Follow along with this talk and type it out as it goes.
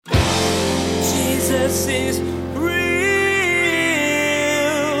Jesus is real.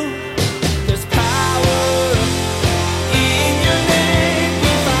 There's power in your name.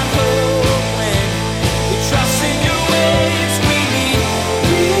 We find hope when we trust in your ways. We need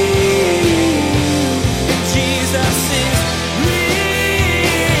real. Jesus is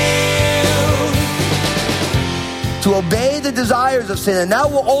real. To obey the desires of sin, and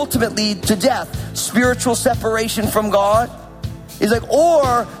that will ultimately lead to death, spiritual separation from God. He's like,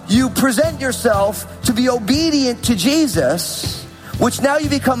 or you present yourself to be obedient to Jesus, which now you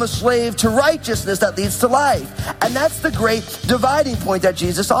become a slave to righteousness that leads to life. And that's the great dividing point that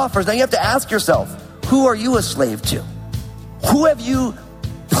Jesus offers. Now you have to ask yourself, who are you a slave to? Who have you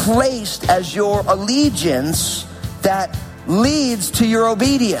placed as your allegiance that leads to your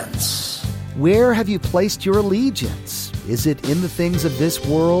obedience? Where have you placed your allegiance? Is it in the things of this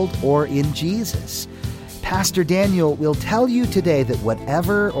world or in Jesus? Pastor Daniel will tell you today that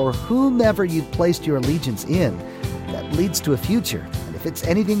whatever or whomever you've placed your allegiance in, that leads to a future. And if it's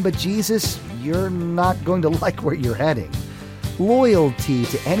anything but Jesus, you're not going to like where you're heading. Loyalty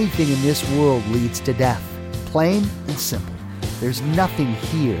to anything in this world leads to death. Plain and simple. There's nothing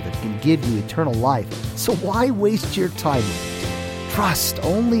here that can give you eternal life. So why waste your time with it? Trust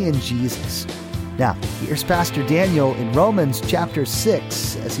only in Jesus. Now, here's Pastor Daniel in Romans chapter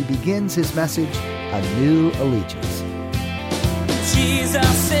 6 as he begins his message, A New Allegiance.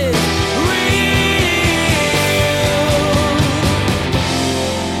 Jesus is real.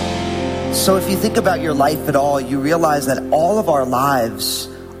 So if you think about your life at all, you realize that all of our lives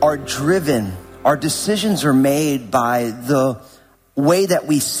are driven, our decisions are made by the way that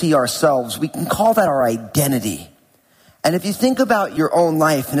we see ourselves. We can call that our identity. And if you think about your own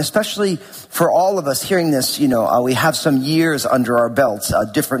life, and especially for all of us hearing this, we have some years under our belts,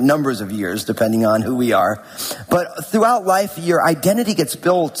 different numbers of years, depending on who we are. But throughout life, your identity gets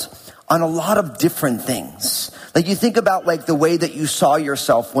built on a lot of different things. Like you think about like the way that you saw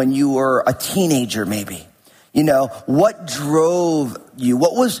yourself when you were a teenager, maybe. What drove you?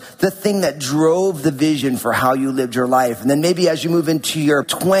 What was the thing that drove the vision for how you lived your life? And then maybe as you move into your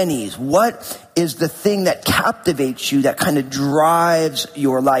 20s, what is the thing that captivates you, that kind of drives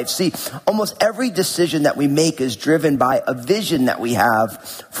your life? See, almost every decision that we make is driven by a vision that we have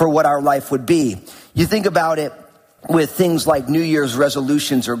for what our life would be. You think about it with things like New Year's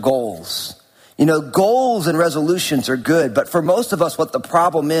resolutions or goals. Goals and resolutions are good, but for most of us, what the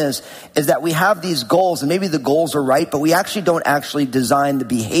problem is that we have these goals, and maybe the goals are right, but we actually don't design the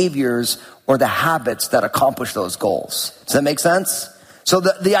behaviors or the habits that accomplish those goals. Does that make sense? So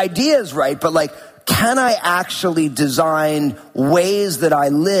the idea is right, but can I actually design ways that I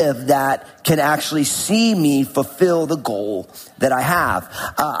live that can actually see me fulfill the goal that I have?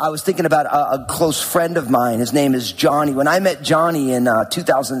 I was thinking about a close friend of mine. His name is Johnny. When I met Johnny in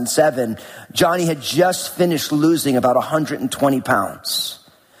 2007, Johnny had just finished losing about 120 pounds.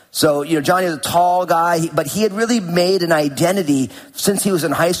 So, Johnny was a tall guy, but he had really made an identity since he was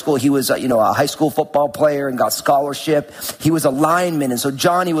in high school. He was, a high school football player and got scholarship. He was a lineman. And so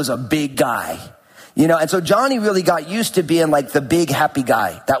Johnny was a big guy. And so Johnny really got used to being like the big happy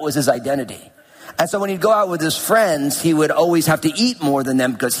guy. That was his identity. And so when he'd go out with his friends, he would always have to eat more than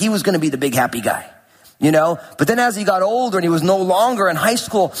them because he was going to be the big happy guy, But then as he got older and he was no longer in high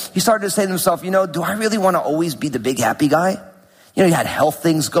school, he started to say to himself, do I really want to always be the big happy guy? He had health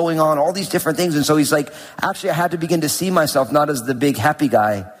things going on, all these different things. And so he's like, actually, I had to begin to see myself not as the big happy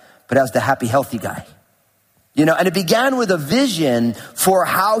guy, but as the happy, healthy guy. And it began with a vision for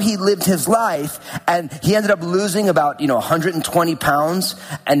how he lived his life. And he ended up losing about, 120 pounds.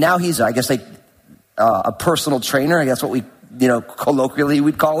 And now he's, I guess, a personal trainer. I guess what we, colloquially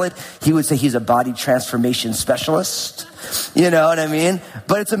we'd call it. He would say he's a body transformation specialist. You know what I mean?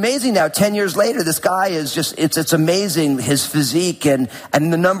 But it's amazing now, 10 years later, this guy is just, it's amazing, his physique and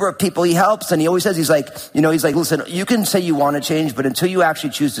the number of people he helps. And he always says, he's like, listen, you can say you want to change, but until you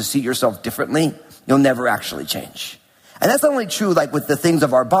actually choose to see yourself differently, you'll never actually change. And that's not only true with the things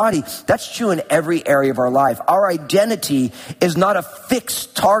of our body, that's true in every area of our life. Our identity is not a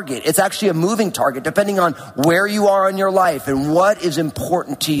fixed target. It's actually a moving target depending on where you are in your life and what is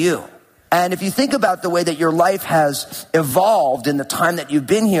important to you. And if you think about the way that your life has evolved in the time that you've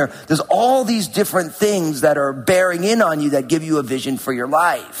been here, there's all these different things that are bearing in on you that give you a vision for your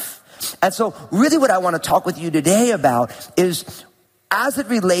life. And so really what I want to talk with you today about is, as it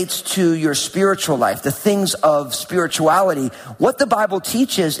relates to your spiritual life, the things of spirituality, what the Bible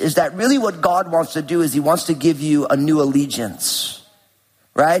teaches is that really what God wants to do is he wants to give you a new allegiance,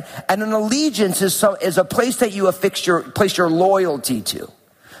 right? And an allegiance is a place that you place your loyalty to.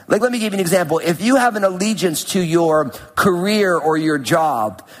 Like, let me give you an example. If you have an allegiance to your career or your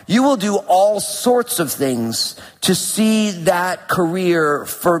job, you will do all sorts of things to see that career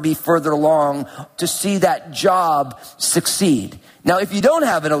be further along, to see that job succeed. Now, if you don't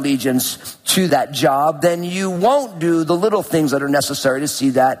have an allegiance to that job, then you won't do the little things that are necessary to see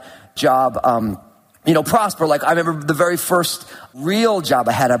that job, prosper. Like, I remember the very first real job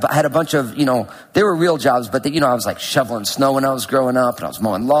I had a bunch of, they were real jobs, but I was like shoveling snow when I was growing up, and I was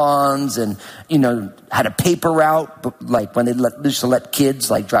mowing lawns, and, had a paper route, like when they used to let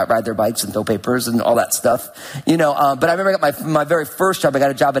kids like ride their bikes and throw papers and all that stuff, but I remember I got my very first job. I got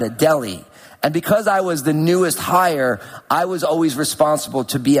a job at a deli. And because I was the newest hire, I was always responsible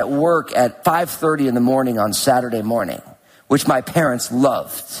to be at work at 5:30 in the morning on Saturday morning, which my parents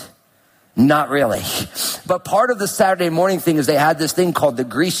loved. Not really. But part of the Saturday morning thing is they had this thing called the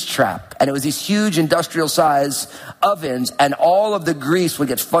grease trap. And it was these huge industrial size ovens, and all of the grease would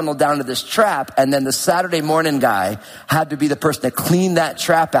get funneled down to this trap. And then the Saturday morning guy had to be the person to clean that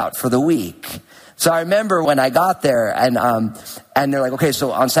trap out for the week. So I remember when I got there, and they're like, okay,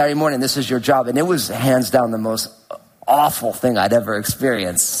 so on Saturday morning, this is your job. And it was hands down the most awful thing I'd ever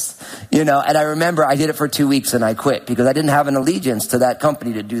experienced, and I remember I did it for 2 weeks and I quit because I didn't have an allegiance to that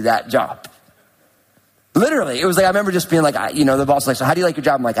company to do that job. Literally, it was like, I remember just being like, the boss was like, so how do you like your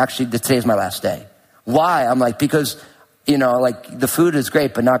job? I'm like, actually, today is my last day. Why? I'm like, because, the food is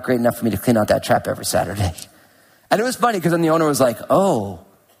great, but not great enough for me to clean out that trap every Saturday. And it was funny because then the owner was like, oh,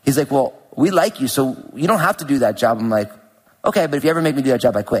 he's like, well, we like you, so you don't have to do that job. I'm like, okay, but if you ever make me do that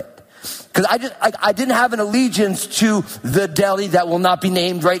job, I quit. Because I didn't have an allegiance to the deli that will not be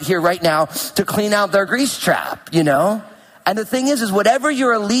named right here, right now, to clean out their grease trap, And the thing is whatever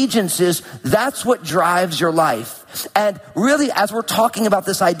your allegiance is, that's what drives your life. And really, as we're talking about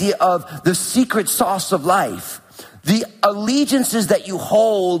this idea of the secret sauce of life, the allegiances that you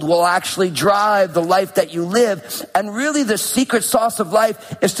hold will actually drive the life that you live. And really, the secret sauce of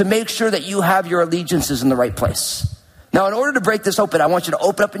life is to make sure that you have your allegiances in the right place. Now, in order to break this open, I want you to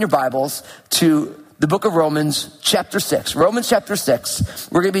open up in your Bibles to the book of Romans, chapter 6. Romans chapter 6,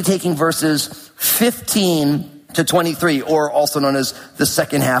 we're going to be taking verses 15 to 23, or also known as the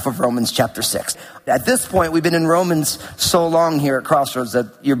second half of Romans chapter 6. At this point, we've been in Romans so long here at Crossroads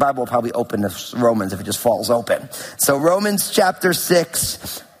that your Bible will probably open to Romans if it just falls open. So Romans chapter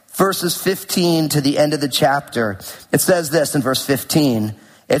 6, verses 15 to the end of the chapter. It says this in verse 15.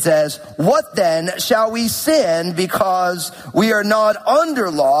 It says, what then shall we sin because we are not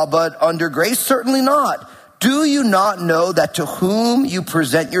under law, but under grace? Certainly not. Do you not know that to whom you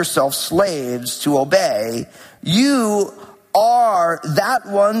present yourselves slaves to obey, you are that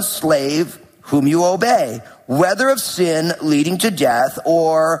one slave whom you obey, whether of sin leading to death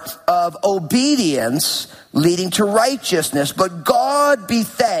or of obedience leading to righteousness? But God be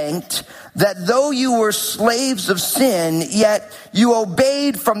thanked that though you were slaves of sin, yet you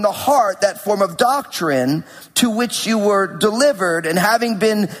obeyed from the heart that form of doctrine to which you were delivered, and having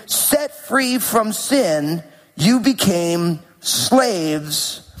been set free from sin, you became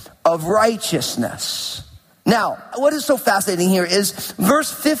slaves of righteousness. Now, what is so fascinating here is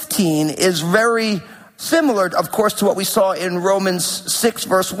verse 15 is very similar, of course, to what we saw in Romans 6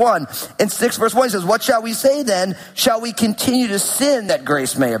 verse 1. In 6 verse 1, it says, what shall we say then? Shall we continue to sin that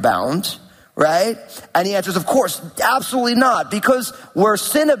grace may abound? Right? And he answers, of course, absolutely not. Because where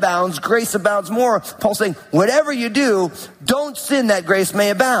sin abounds, grace abounds more. Paul's saying, whatever you do, don't sin that grace may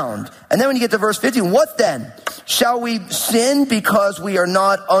abound. And then when you get to verse 15, what then? Shall we sin because we are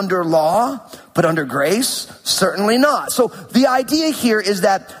not under law, but under grace? Certainly not. So the idea here is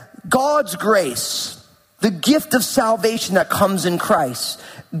that God's grace, the gift of salvation that comes in Christ,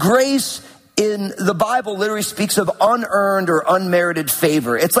 grace in the Bible literally speaks of unearned or unmerited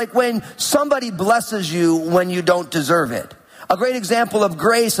favor. It's like when somebody blesses you when you don't deserve it. A great example of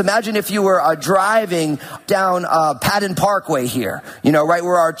grace, imagine if you were driving down Patton Parkway here, right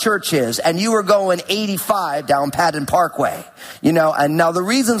where our church is, and you were going 85 down Patton Parkway, and now the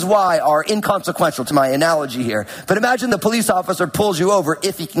reasons why are inconsequential to my analogy here. But imagine the police officer pulls you over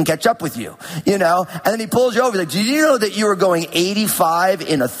if he can catch up with you, and then he pulls you over. Like, did you know that you were going 85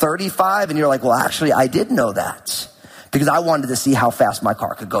 in a 35? And you're like, well, actually, I did know that because I wanted to see how fast my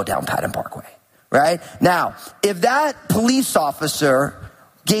car could go down Patton Parkway. Right? Now, if that police officer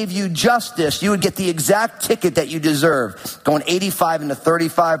gave you justice, you would get the exact ticket that you deserve. Going 85 into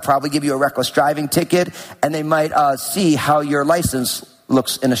 35, probably give you a reckless driving ticket, and they might see how your license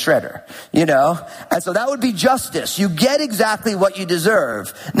looks in a shredder, And so that would be justice. You get exactly what you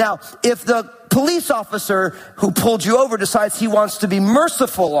deserve. Now, if the police officer who pulled you over decides he wants to be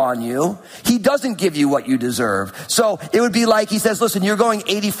merciful on you, he doesn't give you what you deserve. So it would be like he says, listen, you're going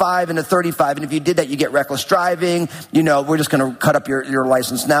 85 and a 35, and if you did that, you get reckless driving. We're just going to cut up your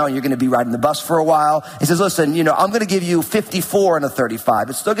license now, and you're going to be riding the bus for a while. He says, listen, I'm going to give you 54 and a 35.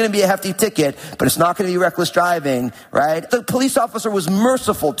 It's still going to be a hefty ticket, but it's not going to be reckless driving, right? The police officer was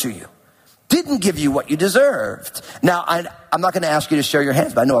merciful to you. Didn't give you what you deserved. Now, I'm not going to ask you to show your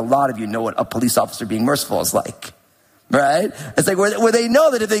hands, but I know a lot of you know what a police officer being merciful is like, right? It's like where they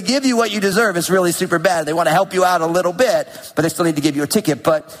know that if they give you what you deserve, it's really super bad. They want to help you out a little bit, but they still need to give you a ticket.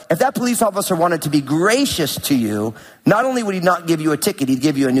 But if that police officer wanted to be gracious to you, not only would he not give you a ticket, he'd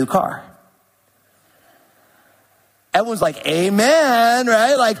give you a new car. Everyone's like, amen,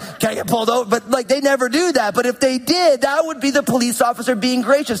 right? Like, can I get pulled over? But they never do that. But if they did, that would be the police officer being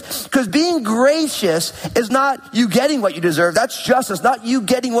gracious. Because being gracious is not you getting what you deserve. That's justice. Not you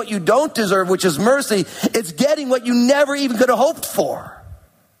getting what you don't deserve, which is mercy. It's getting what you never even could have hoped for.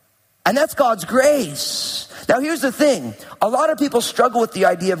 And that's God's grace. Now, here's the thing. A lot of people struggle with the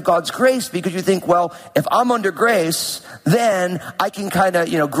idea of God's grace because you think, well, if I'm under grace, then I can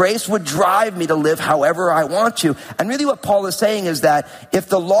grace would drive me to live however I want to. And really what Paul is saying is that if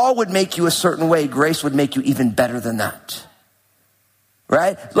the law would make you a certain way, grace would make you even better than that.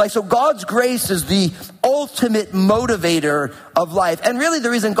 Right? So God's grace is the ultimate motivator of life. And really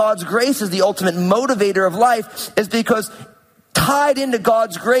the reason God's grace is the ultimate motivator of life is because tied into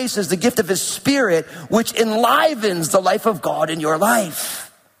God's grace is the gift of his Spirit, which enlivens the life of God in your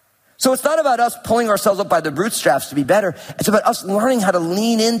life. So it's not about us pulling ourselves up by the bootstraps to be better. It's about us learning how to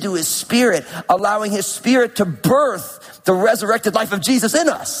lean into his Spirit, allowing his Spirit to birth the resurrected life of Jesus in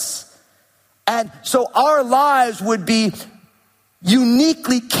us. And so our lives would be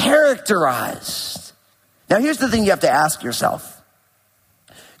uniquely characterized. Now here's the thing you have to ask yourself.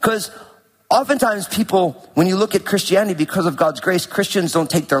 Because oftentimes people, when you look at Christianity, because of God's grace, Christians don't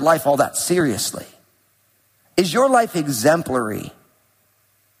take their life all that seriously. Is your life exemplary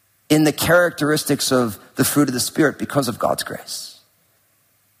in the characteristics of the fruit of the Spirit because of God's grace?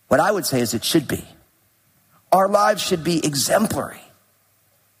 What I would say is it should be. Our lives should be exemplary.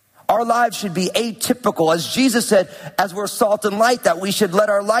 Our lives should be atypical. As Jesus said, as we're salt and light, that we should let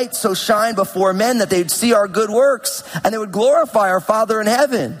our light so shine before men that they'd see our good works and they would glorify our Father in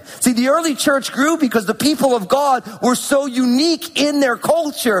heaven. See, the early church grew because the people of God were so unique in their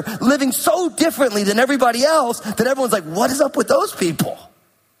culture, living so differently than everybody else, that everyone's like, what is up with those people?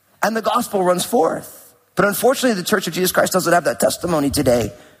 And the gospel runs forth. But unfortunately, the Church of Jesus Christ doesn't have that testimony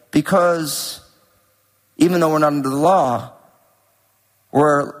today because even though we're not under the law,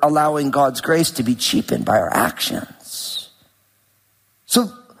 we're allowing God's grace to be cheapened by our actions.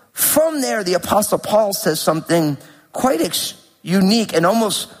 So from there, the Apostle Paul says something quite unique and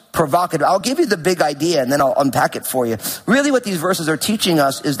almost provocative. I'll give you the big idea and then I'll unpack it for you. Really what these verses are teaching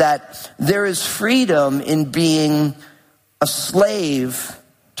us is that there is freedom in being a slave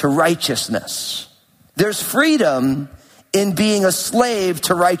to righteousness. There's freedom in being a slave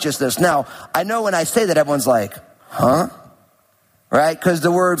to righteousness. Now, I know when I say that, everyone's like, huh? Right? Because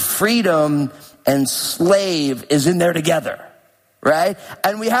the word freedom and slave is in there together, right?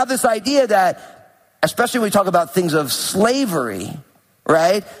 And we have this idea that, especially when we talk about things of slavery,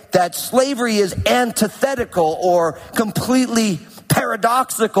 right? That slavery is antithetical or completely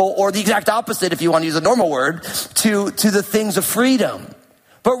paradoxical or the exact opposite, if you want to use a normal word, to the things of freedom.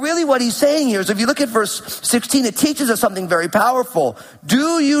 But really what he's saying here is, if you look at verse 16, it teaches us something very powerful.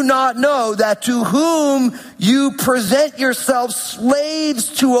 Do you not know that to whom you present yourselves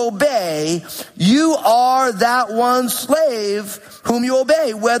slaves to obey, you are that one slave whom you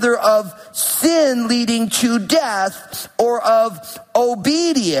obey, whether of sin leading to death or of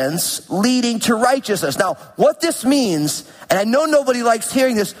obedience leading to righteousness? Now, what this means, and I know nobody likes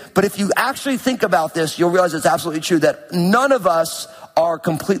hearing this, but if you actually think about this, you'll realize it's absolutely true that none of us are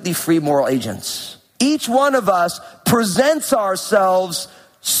completely free moral agents. Each one of us presents ourselves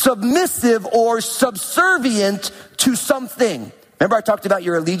submissive or subservient to something. Remember I talked about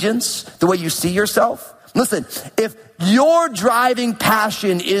your allegiance, the way you see yourself? Listen, if your driving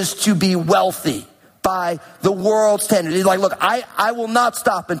passion is to be wealthy by the world's standard, it's like, look, I will not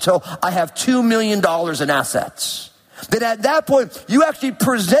stop until I have $2 million in assets. Then at that point, you actually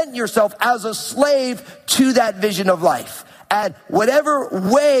present yourself as a slave to that vision of life. And whatever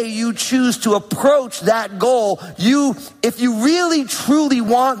way you choose to approach that goal, if you really truly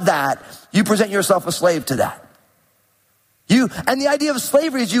want that, you present yourself a slave to that. And the idea of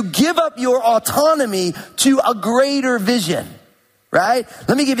slavery is you give up your autonomy to a greater vision, right?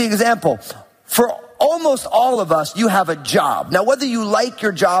 Let me give you an example. For almost all of us, you have a job. Now, whether you like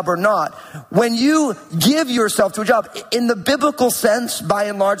your job or not, when you give yourself to a job, in the biblical sense, by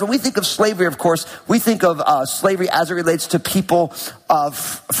and large, when we think of slavery, of course, we think of slavery as it relates to people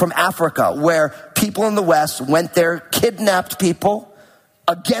from Africa, where people in the West went there, kidnapped people,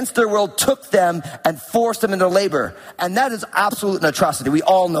 against their will, took them and forced them into labor. And that is absolute atrocity. We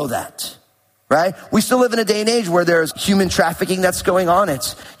all know that. Right? We still live in a day and age where there's human trafficking that's going on.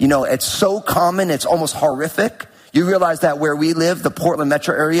 It's so common, it's almost horrific. You realize that where we live, the Portland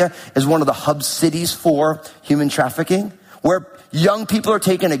metro area, is one of the hub cities for human trafficking, where young people are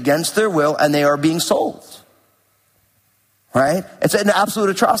taken against their will and they are being sold. Right? It's an absolute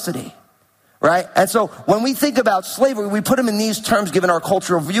atrocity. Right? And so when we think about slavery, we put them in these terms given our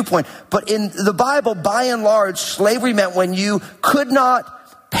cultural viewpoint. But in the Bible, by and large, slavery meant when you could not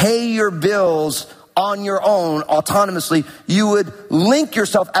pay your bills on your own autonomously. You would link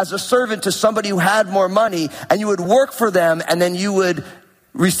yourself as a servant to somebody who had more money, and you would work for them, and then you would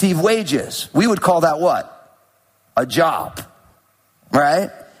receive wages. We would call that what? A job, right?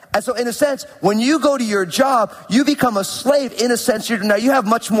 And so in a sense, when you go to your job, you become a slave. In a sense, now you have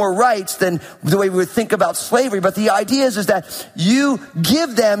much more rights than the way we would think about slavery. But the idea is that you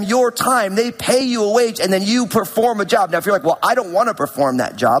give them your time. They pay you a wage and then you perform a job. Now, if you're like, well, I don't want to perform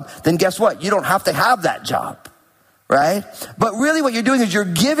that job, then guess what? You don't have to have that job, right? But really what you're doing is you're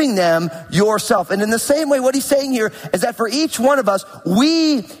giving them yourself. And in the same way, what he's saying here is that for each one of us,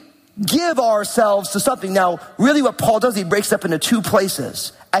 we give ourselves to something. Now, really what Paul does, he breaks up into two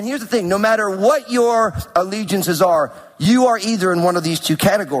places. And here's the thing, no matter what your allegiances are, you are either in one of these two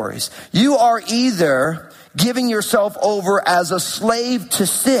categories. You are either giving yourself over as a slave to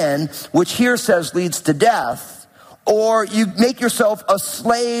sin, which here says leads to death, or you make yourself a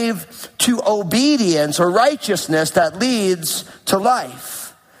slave to obedience or righteousness that leads to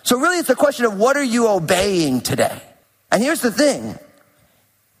life. So really it's a question of what are you obeying today? And here's the thing.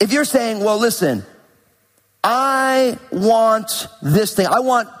 If you're saying, well, listen, I want this thing, I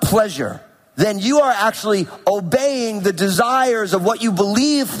want pleasure, then you are actually obeying the desires of what you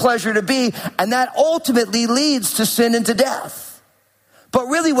believe pleasure to be, and that ultimately leads to sin and to death. But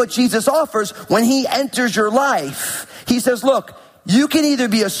really what Jesus offers when he enters your life, he says, look, you can either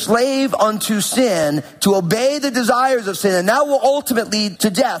be a slave unto sin, to obey the desires of sin, and that will ultimately lead to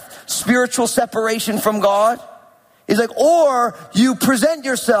death, spiritual separation from God. He's like, or you present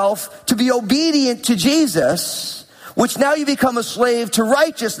yourself to be obedient to Jesus, which now you become a slave to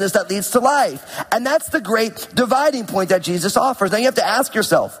righteousness that leads to life. And that's the great dividing point that Jesus offers. Now you have to ask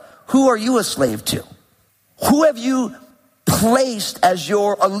yourself, who are you a slave to? Who have you placed as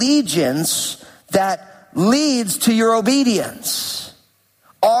your allegiance that leads to your obedience?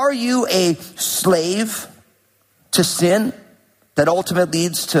 Are you a slave to sin that ultimately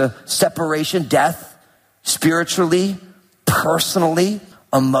leads to separation, death? Spiritually, personally,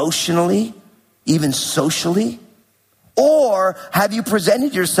 emotionally, even socially? Or have you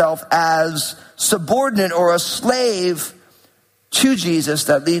presented yourself as subordinate or a slave to Jesus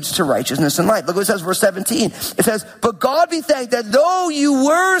that leads to righteousness and life? Look what it says, verse 17. It says, but God be thanked that though you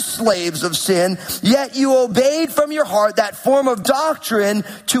were slaves of sin, yet you obeyed from your heart that form of doctrine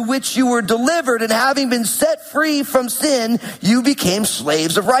to which you were delivered, and having been set free from sin, you became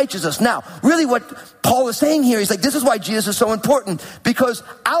slaves of righteousness. Now, really what Paul is saying here, he's like, this is why Jesus is so important, because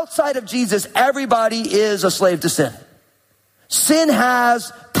outside of Jesus, everybody is a slave to sin. Sin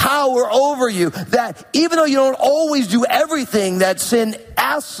has power over you, that even though you don't always do everything that sin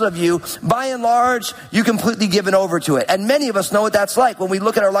asks of you, by and large, you completely given over to it. And many of us know what that's like. When we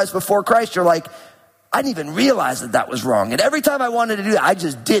look at our lives before Christ, you're like, I didn't even realize that was wrong. And every time I wanted to do that, I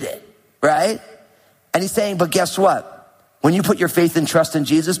just did it, right? And he's saying, but guess what? When you put your faith and trust in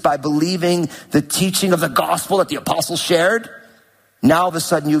Jesus by believing the teaching of the gospel that the apostles shared, now all of a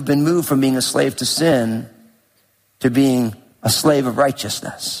sudden you've been moved from being a slave to sin to being a slave of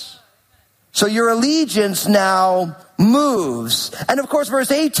righteousness. So your allegiance now moves. And of course, verse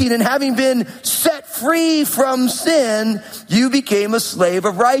 18, and having been set free from sin, you became a slave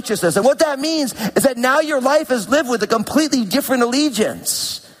of righteousness. And what that means is that now your life is lived with a completely different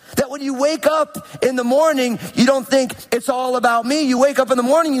allegiance. That when you wake up in the morning, you don't think it's all about me. You wake up in the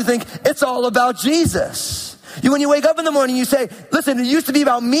morning, you think it's all about Jesus. When you wake up in the morning, you say, listen, it used to be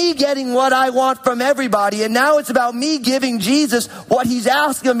about me getting what I want from everybody, and now it's about me giving Jesus what he's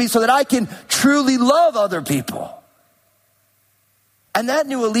asking of me so that I can truly love other people. And that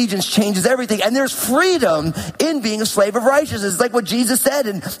new allegiance changes everything. And there's freedom in being a slave of righteousness. It's like what Jesus said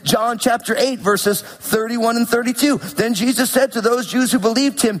in John chapter 8, verses 31 and 32. Then Jesus said to those Jews who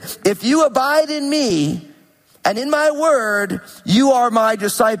believed him, if you abide in me and in my word, you are my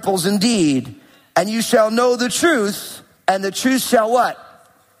disciples indeed. and you shall know the truth, and the truth shall what?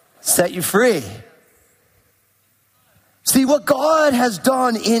 Set you free. See, what God has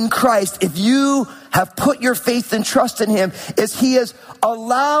done in Christ, if you have put your faith and trust in him, is he has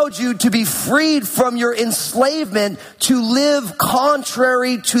allowed you to be freed from your enslavement to live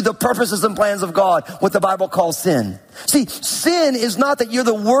contrary to the purposes and plans of God, what the Bible calls sin. See, sin is not that you're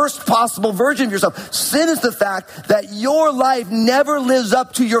the worst possible version of yourself. Sin is the fact that your life never lives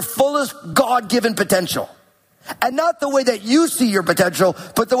up to your fullest God-given potential. And not the way that you see your potential,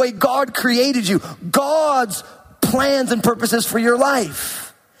 but the way God created you. God's plans and purposes for your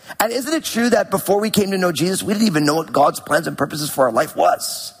life. And isn't it true that before we came to know Jesus, we didn't even know what God's plans and purposes for our life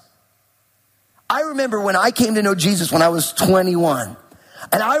was? I remember when I came to know Jesus when I was 21.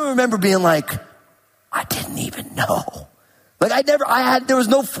 And I remember being like, I didn't even know. Like there was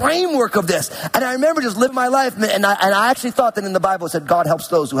no framework of this. And I remember just living my life, and I actually thought that in the Bible it said God helps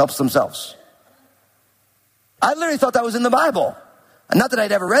those who help themselves. I literally thought that was in the Bible. And not that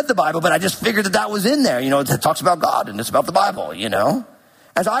I'd ever read the Bible, but I just figured that was in there. You know, it talks about God and it's about the Bible, you know.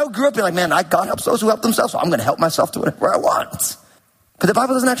 As I grew up being like, man, God helps those who help themselves, so I'm going to help myself to whatever I want. But the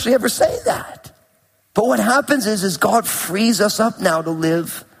Bible doesn't actually ever say that. But what happens is God frees us up now to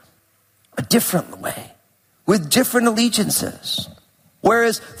live a different way, with different allegiances.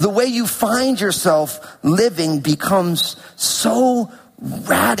 Whereas the way you find yourself living becomes so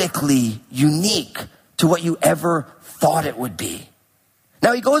radically unique to what you ever thought it would be.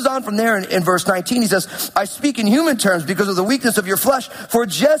 Now he goes on from there in verse 19. He says, I speak in human terms because of the weakness of your flesh. For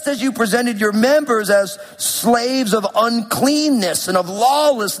just as you presented your members as slaves of uncleanness and of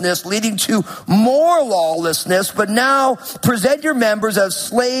lawlessness, leading to more lawlessness, but now present your members as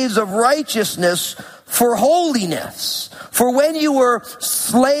slaves of righteousness for holiness. For when you were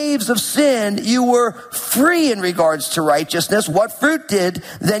slaves of sin, you were free in regards to righteousness. What fruit did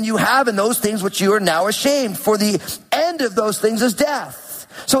then you have in those things which you are now ashamed? For the end of those things is death.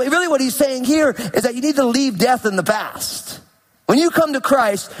 So really what he's saying here is that you need to leave death in the past. When you come to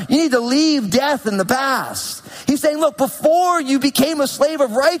Christ, you need to leave death in the past. He's saying, look, before you became a slave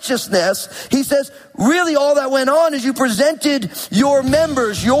of righteousness, he says, really all that went on is you presented your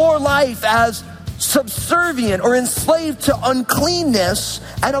members, your life as subservient or enslaved to uncleanness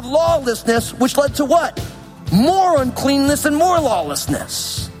and of lawlessness, which led to what? More uncleanness and more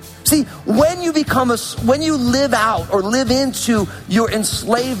lawlessness. See, when you live out or live into your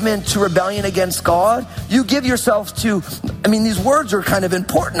enslavement to rebellion against God, you give yourself to, these words are kind of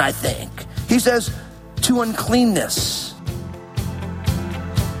important, I think. He says, to uncleanness.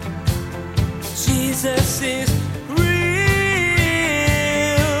 Jesus is real.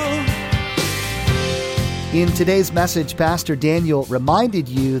 In today's message, Pastor Daniel reminded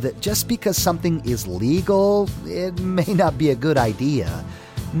you that just because something is legal, it may not be a good idea.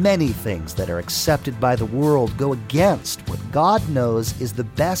 Many things that are accepted by the world go against what God knows is the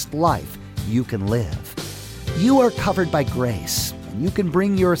best life you can live. You are covered by grace, and you can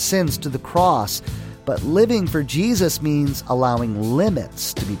bring your sins to the cross, but living for Jesus means allowing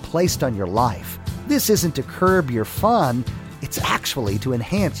limits to be placed on your life. This isn't to curb your fun, it's actually to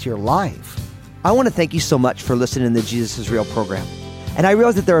enhance your life. I want to thank you so much for listening to the Jesus is Real program. And I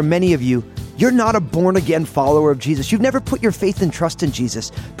realize that there are many of you, you're not a born-again follower of Jesus. You've never put your faith and trust in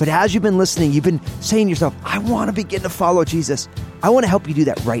Jesus. But as you've been listening, you've been saying to yourself, I want to begin to follow Jesus. I want to help you do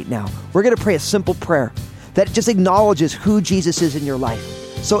that right now. We're going to pray a simple prayer that just acknowledges who Jesus is in your life.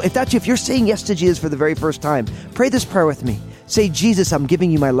 So if that's you, if you're saying yes to Jesus for the very first time, pray this prayer with me. Say, Jesus, I'm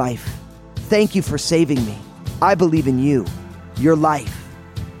giving you my life. Thank you for saving me. I believe in you, your life,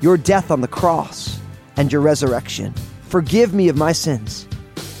 your death on the cross, and your resurrection. Forgive me of my sins.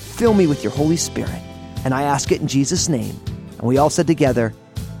 Fill me with your Holy Spirit. And I ask it in Jesus' name. And we all said together,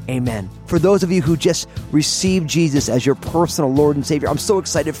 amen. For those of you who just received Jesus as your personal Lord and Savior, I'm so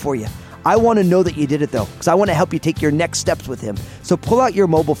excited for you. I want to know that you did it though, because I want to help you take your next steps with him. So pull out your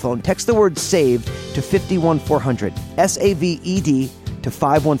mobile phone, text the word SAVED to 51400, SAVED to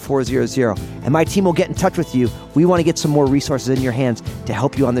 51400, and my team will get in touch with you. We want to get some more resources in your hands to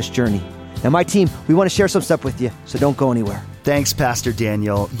help you on this journey. Now my team, we want to share some stuff with you, so don't go anywhere. Thanks, Pastor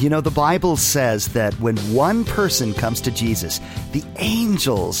Daniel. You know, the Bible says that when one person comes to Jesus, the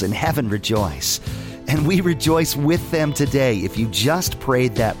angels in heaven rejoice. And we rejoice with them today if you just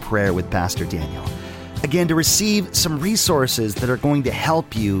prayed that prayer with Pastor Daniel. Again, to receive some resources that are going to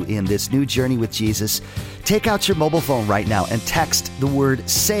help you in this new journey with Jesus, take out your mobile phone right now and text the word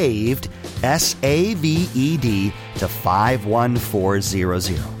SAVED, SAVED, to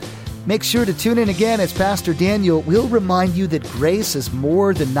 51400. Make sure to tune in again as Pastor Daniel will remind you that grace is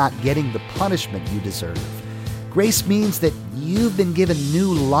more than not getting the punishment you deserve. Grace means that you've been given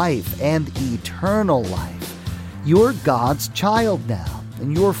new life and eternal life. You're God's child now,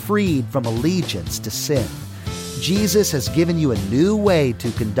 and you're freed from allegiance to sin. Jesus has given you a new way to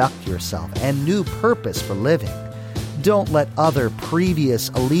conduct yourself and new purpose for living. Don't let other previous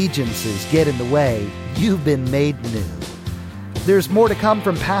allegiances get in the way. You've been made new. There's more to come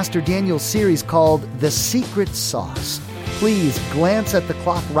from Pastor Daniel's series called The Secret Sauce. Please glance at the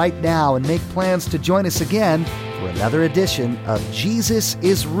clock right now and make plans to join us again for another edition of Jesus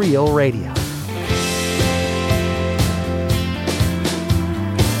is Real Radio.